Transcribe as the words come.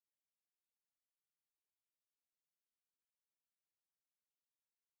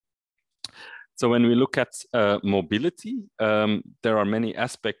So when we look at mobility, there are many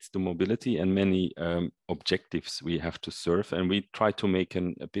aspects to mobility and many objectives we have to serve. And we try to make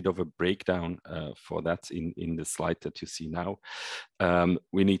a bit of a breakdown for that in the slide that you see now.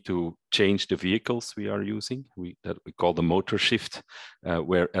 We need to change the vehicles we are using, that we call the motor shift,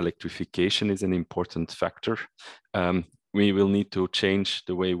 where electrification is an important factor. We will need to change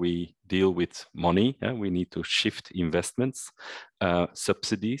the way we deal with money. We need to shift investments.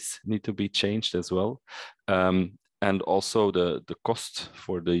 Subsidies need to be changed as well. And also the cost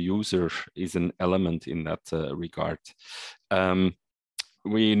for the user is an element in that regard.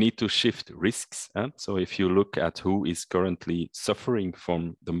 We need to shift risks. So if you look at who is currently suffering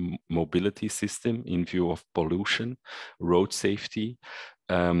from the mobility system in view of pollution, road safety,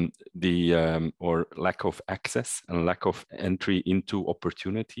 or lack of access and lack of entry into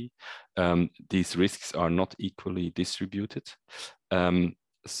opportunity, these risks are not equally distributed.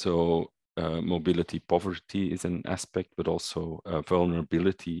 Mobility poverty is an aspect, but also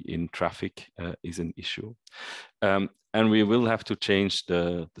vulnerability in traffic is an issue. And we will have to change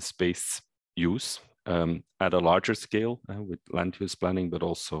the space use at a larger scale with land use planning, but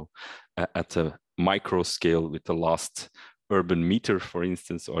also at a micro scale with the last urban meter, for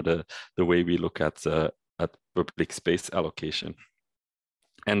instance, or the way we look at public space allocation.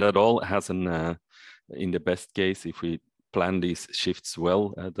 And that all has in the best case, if we plan these shifts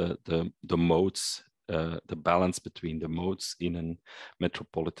well, the modes, the balance between the modes in a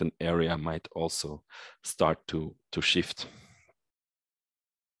metropolitan area might also start to shift.